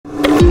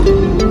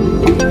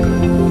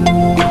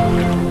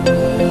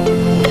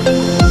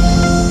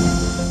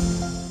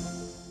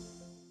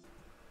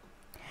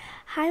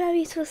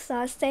to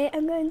start today,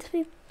 I'm going to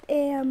be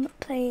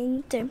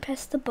playing Don't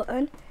Press the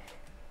Button.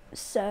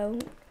 So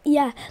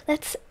yeah,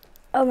 let's.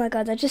 Oh my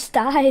god, I just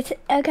died.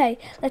 Okay,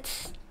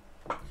 let's.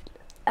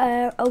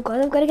 Oh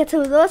god, I'm gonna get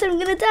to the water. I'm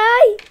gonna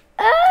die.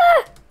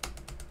 Ah!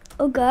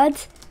 Oh god,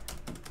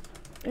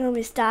 I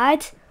almost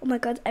died. Oh my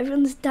god,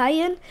 everyone's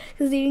dying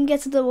because they didn't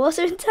get to the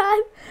water in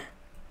time.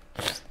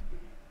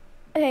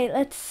 Okay,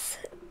 let's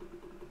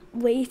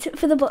wait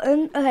for the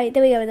button. Okay,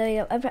 there we go. There we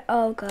go.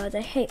 Oh god,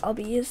 I hate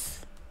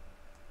obbies.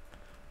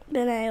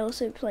 Then I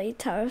also played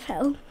Tower of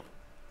Hell.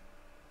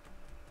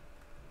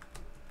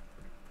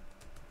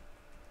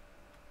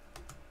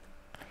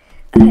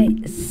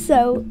 Okay,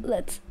 so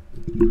let's.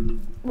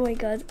 Oh my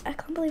god, I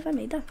can't believe I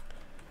made that.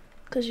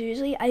 Because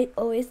usually I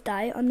always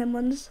die on them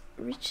ones.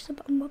 Reach the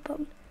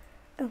bottom.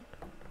 Oh.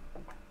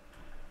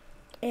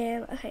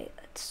 Okay,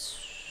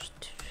 let's.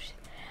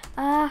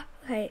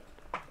 Okay.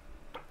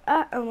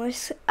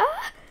 Almost.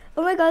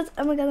 Oh my god,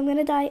 I'm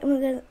gonna die. Oh my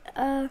god.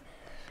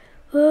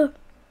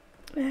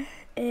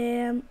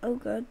 Oh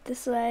god,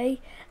 this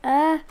way.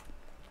 Avoid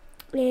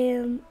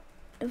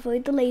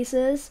the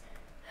lasers.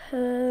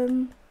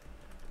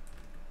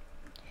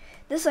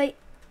 This way.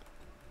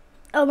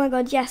 Oh my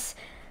god, yes.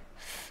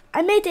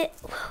 I made it.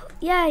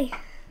 Yay.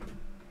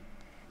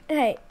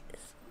 Okay.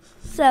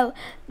 So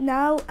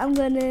now I'm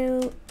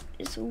gonna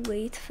just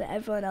wait for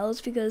everyone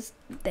else because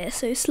they're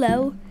so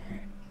slow.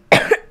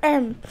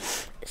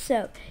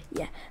 So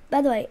yeah.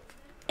 By the way,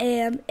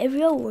 if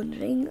you're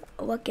wondering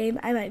what game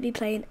I might be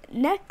playing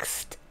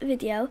next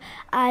video,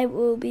 I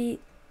will be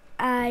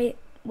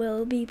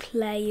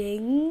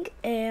playing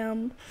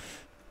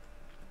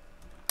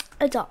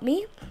Adopt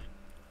Me.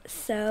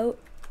 So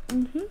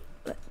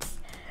let's.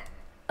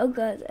 Oh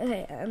god,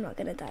 okay, I'm not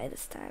gonna die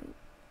this time.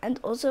 And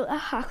also a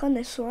hack on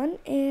this one.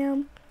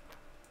 I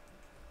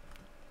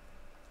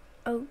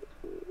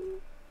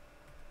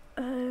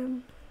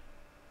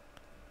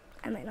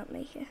might not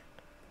make it.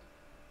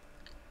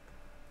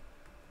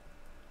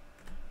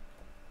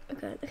 Oh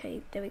god,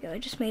 okay, there we go. I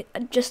just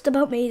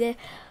about made it.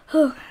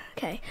 Oh,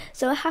 okay,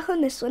 so a hack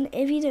on this one.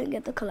 If you don't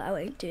get the color, I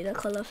won't do the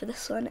color for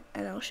this one,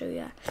 and I'll show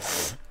you.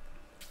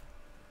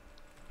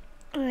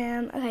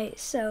 Okay,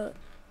 so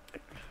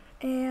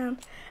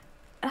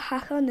a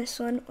hack on this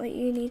one, what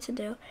you need to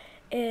do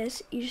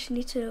is you just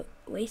need to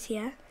wait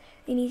here.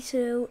 You need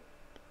to,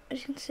 as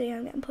you can see,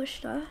 I'm getting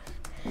pushed off.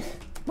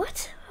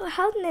 What?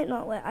 How did it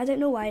not work? I don't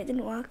know why it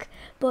didn't work,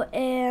 but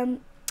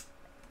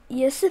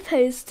you're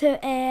supposed to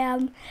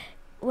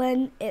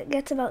when it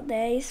gets about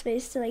there, you're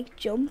supposed to like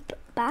jump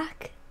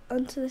back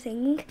onto the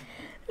thing.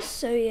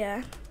 So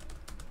yeah,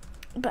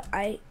 but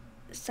I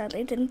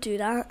sadly didn't do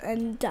that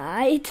and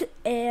died.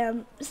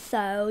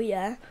 So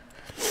yeah.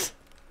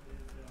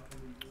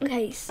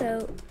 Okay,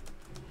 so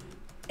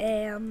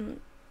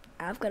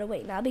I've got to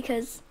wait now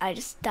because I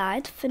just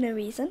died for no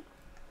reason.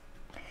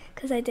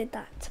 Because I did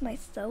that to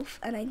myself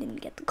and I didn't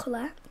get the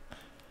colour.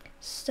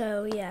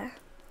 So yeah.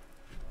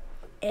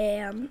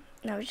 Now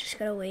we just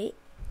gotta wait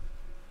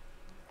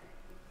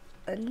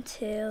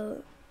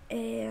until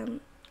oh,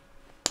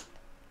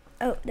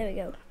 there we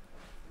go.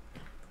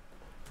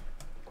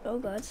 Oh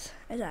god,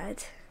 I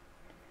died.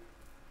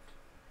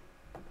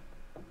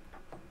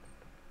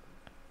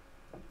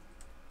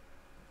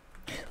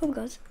 Oh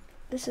god,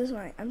 this is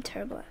why I'm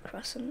terrible at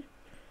crossing.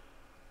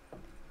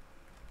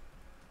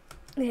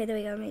 Okay, there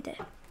we go, I made it.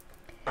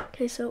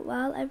 Okay, so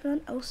while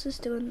everyone else is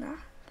doing that,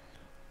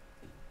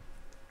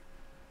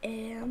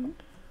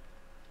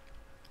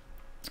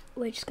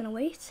 we're just gonna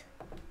wait.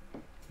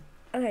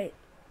 Okay,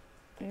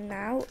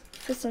 now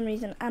for some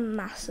reason I'm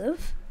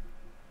massive.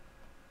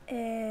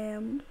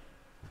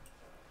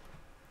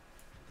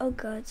 Oh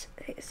god,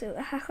 okay, so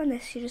a hack on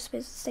this, you're just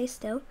supposed to stay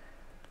still.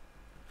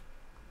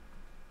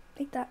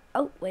 Like that.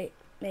 Oh wait,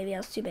 maybe I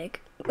was too big.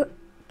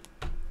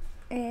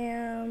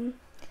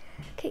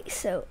 Okay,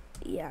 so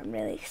yeah, I'm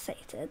really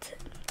excited.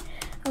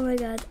 Oh my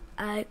god,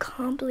 I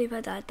can't believe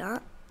I died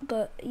that.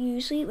 But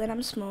usually when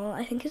I'm small,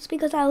 I think it's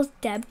because I was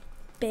dead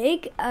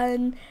big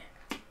and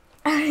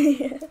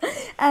I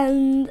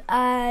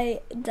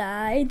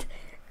died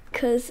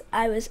because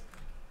I was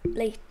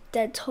like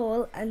dead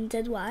tall and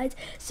dead wide.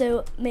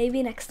 So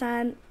maybe next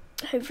time,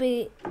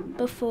 hopefully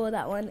before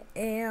that one,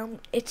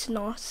 it's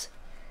not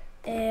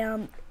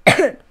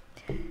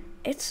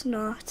it's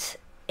not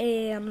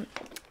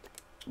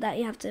that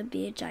you have to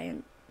be a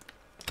giant.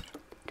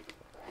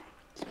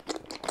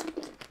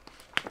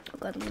 Oh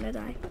god, I'm gonna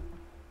die.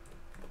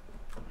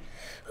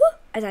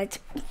 I died.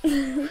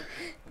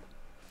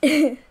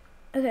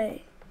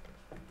 Okay.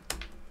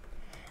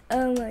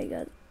 Oh my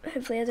god.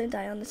 Hopefully I don't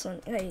die on this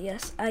one. Okay,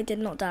 yes, I did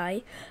not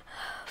die.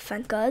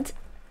 Thank god.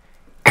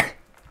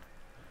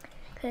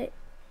 Okay.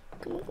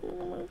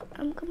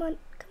 Come on.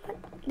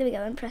 There we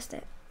go, I pressed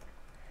it.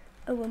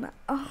 Oh, woman.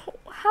 Oh,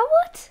 how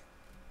what?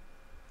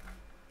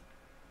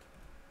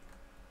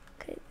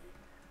 Okay.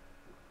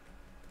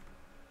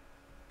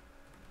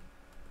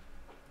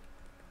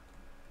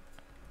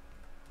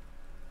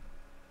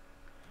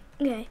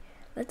 Okay,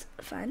 let's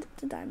find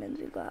the diamonds.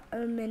 We've got a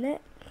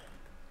minute.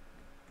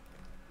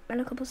 in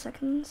a couple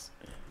seconds.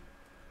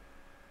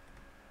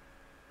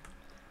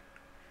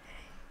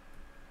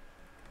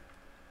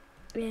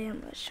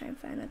 Let's try and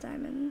find a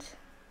diamond.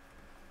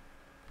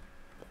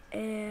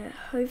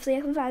 Hopefully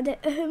I can find it.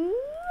 I'm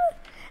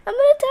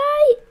gonna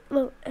die.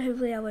 Well,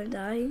 hopefully I won't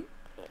die.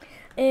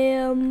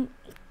 Oh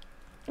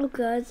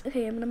god.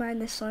 Okay, I'm gonna mine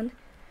this one.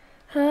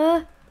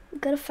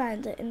 Gotta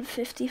find it in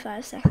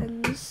 55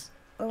 seconds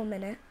or a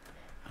minute.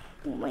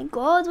 Oh my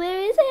god,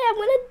 where is it? I'm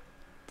gonna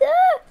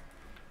die.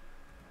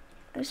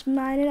 I'm just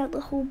mining out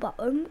the whole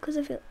bottom because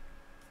I feel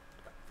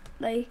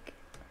like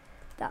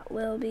that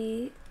will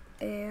be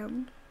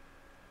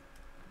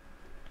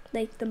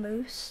like the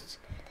most.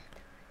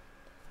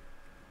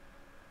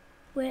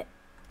 Wait,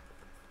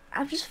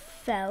 I've just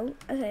fell.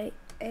 Okay,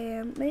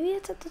 maybe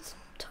it's at the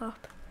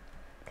top.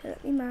 Okay,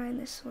 let me mine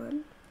this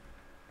one.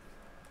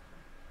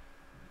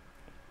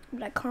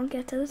 But I can't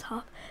get to the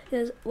top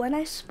because when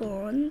I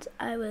spawned,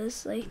 I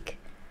was like,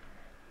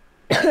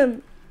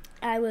 I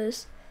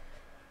was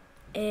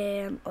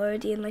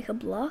already in like a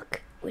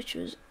block, which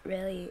was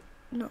really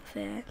not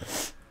fair.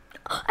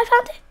 Oh, I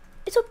found it!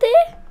 It's up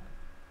there!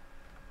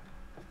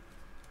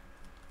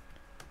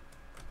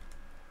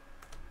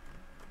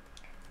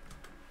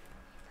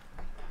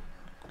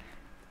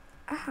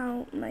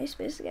 How am I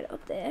supposed to get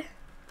up there?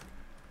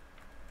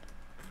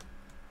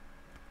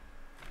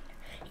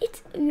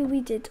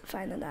 We did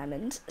find the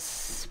diamonds,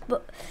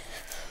 but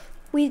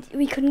we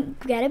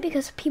couldn't get it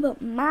because people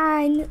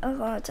mine. Oh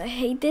god, I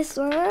hate this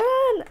one.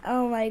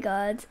 Oh my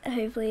god,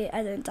 hopefully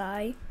I don't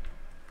die.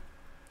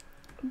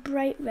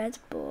 Bright red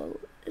ball.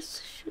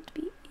 This should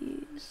be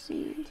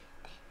easy.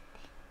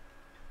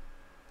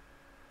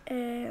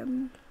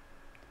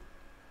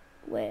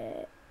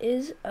 Where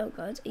is, oh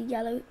god, a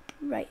yellow,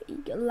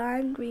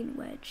 lime green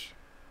wedge.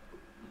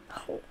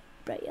 Oh,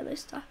 bright yellow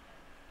star.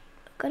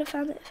 God, I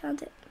found it,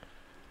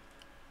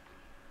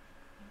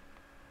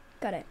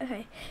 Got it,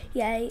 okay.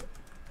 Yay.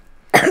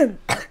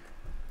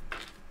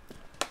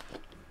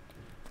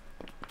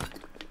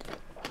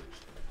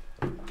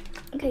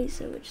 Okay,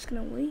 so we're just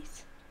gonna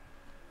wait.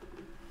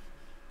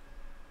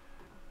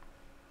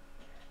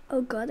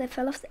 Oh god, I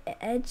fell off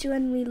the edge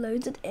when we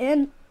loaded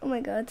in. Oh my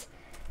god.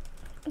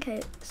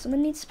 Okay,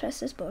 someone needs to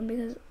press this button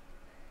because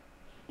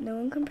no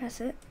one can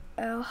press it.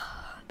 Oh,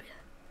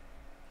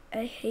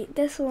 I hate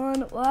this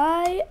one.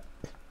 Why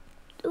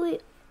do we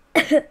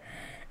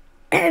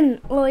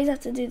always have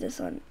to do this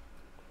one?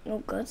 Oh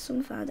god,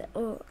 someone found it.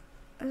 Oh,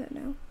 I don't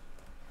know.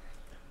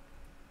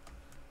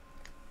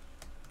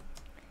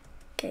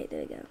 Okay,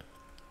 there we go.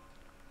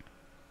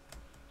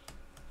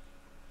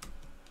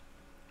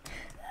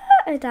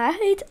 I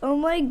died. Oh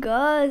my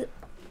god.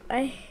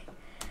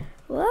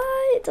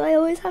 Why do I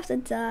always have to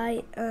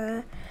die?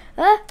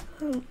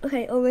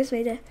 Okay, almost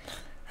made it.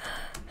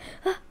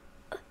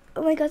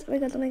 Oh my god, oh my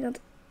god, oh my god.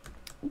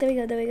 There we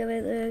go.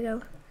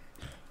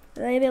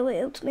 Will I be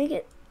able to make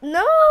it?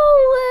 No!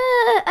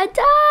 I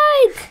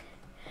died!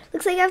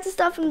 Looks like I have to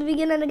start from the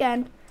beginning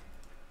again.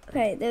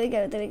 Okay, there we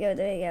go. Okay,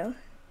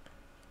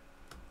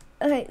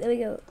 there we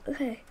go.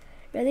 Okay,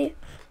 ready?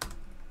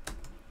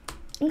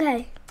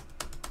 Okay.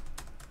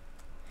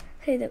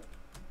 Okay,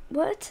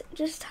 what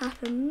just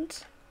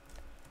happened?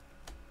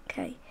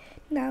 Okay,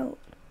 now.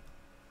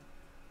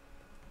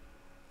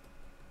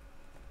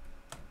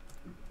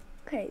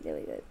 Okay, there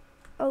we go.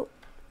 Oh.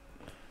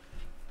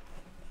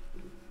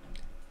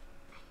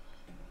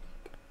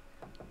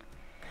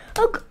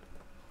 Oh,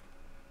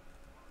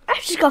 I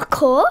just got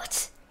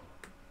caught.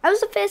 I was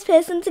the first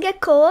person to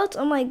get caught.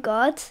 Oh my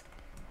god.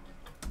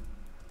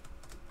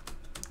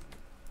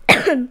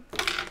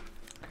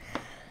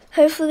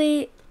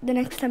 Hopefully the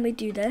next time we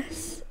do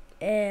this,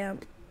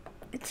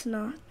 it's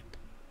not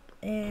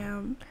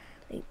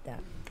like that.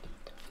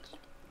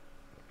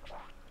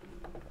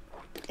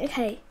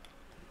 Okay.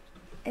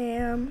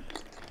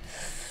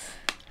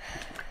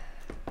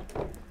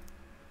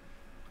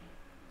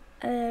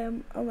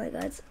 Oh my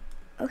god.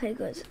 Okay,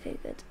 good.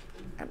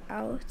 I'm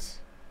out.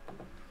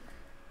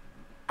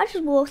 I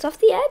just walked off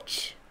the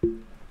edge.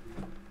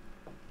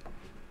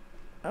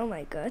 Oh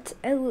my god.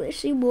 I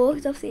literally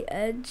walked off the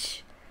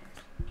edge.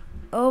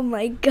 Oh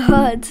my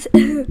god.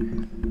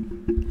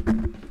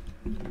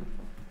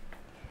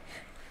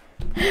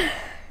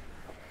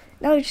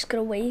 Now we're just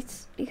gonna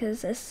wait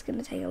because this is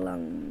gonna take a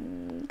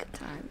long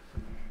time.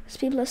 Because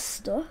people are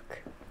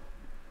stuck.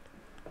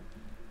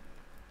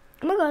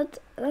 Oh my god,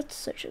 that's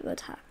such a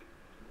good hack.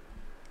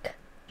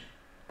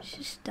 She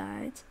just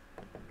died.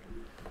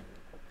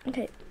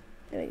 Okay,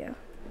 there we go.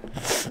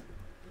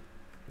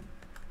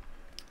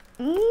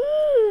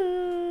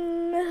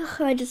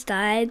 I just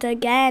died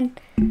again.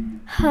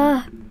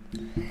 Oh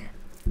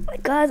my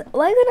god,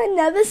 why could I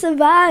never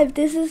survive?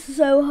 This is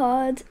so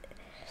hard.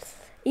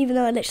 Even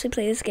though I literally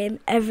play this game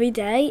every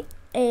day,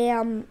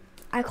 I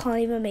can't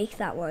even make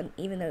that one,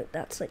 even though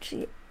that's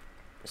literally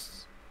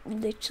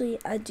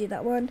I do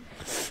that one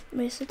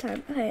most of the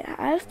time. Okay,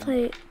 I've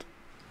played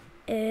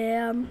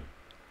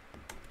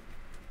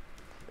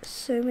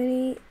so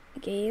many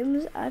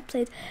games. I've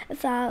played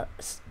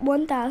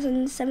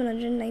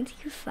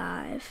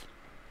 1,795.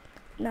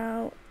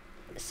 now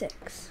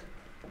 6.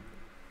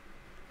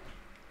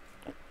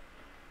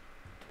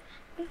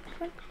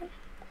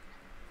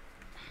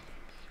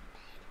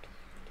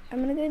 I'm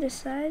gonna go this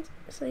side.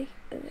 It's like,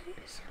 okay.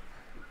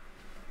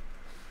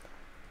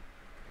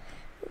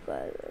 Oh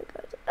god, oh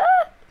god.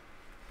 Ah!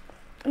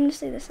 I'm gonna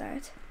stay this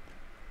side.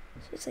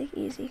 So it's like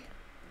easy.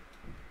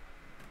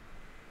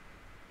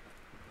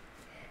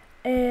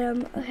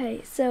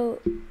 Okay, so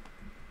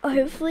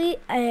hopefully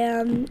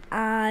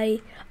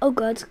oh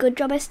god, good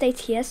job I stayed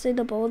here so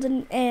the ball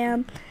didn't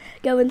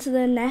go into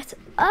the net.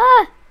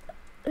 Ah!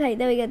 Okay,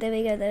 there we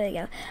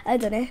go. I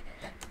done it.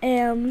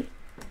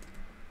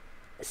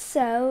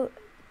 So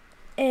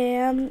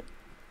I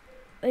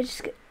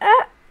just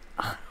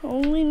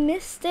only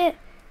missed it.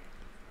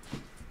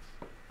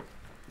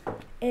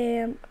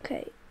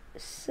 Okay,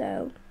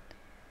 so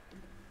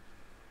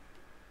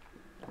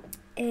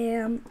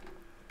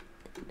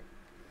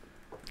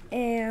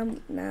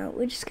now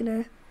we're just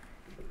gonna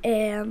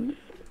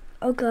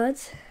oh god.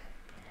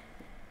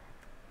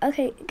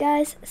 Okay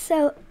guys,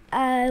 so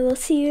I will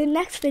see you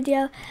next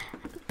video.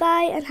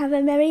 Bye, and have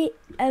a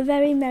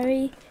very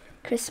merry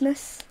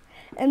Christmas,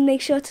 and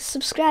make sure to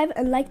subscribe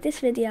and like this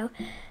video.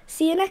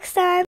 See you next time.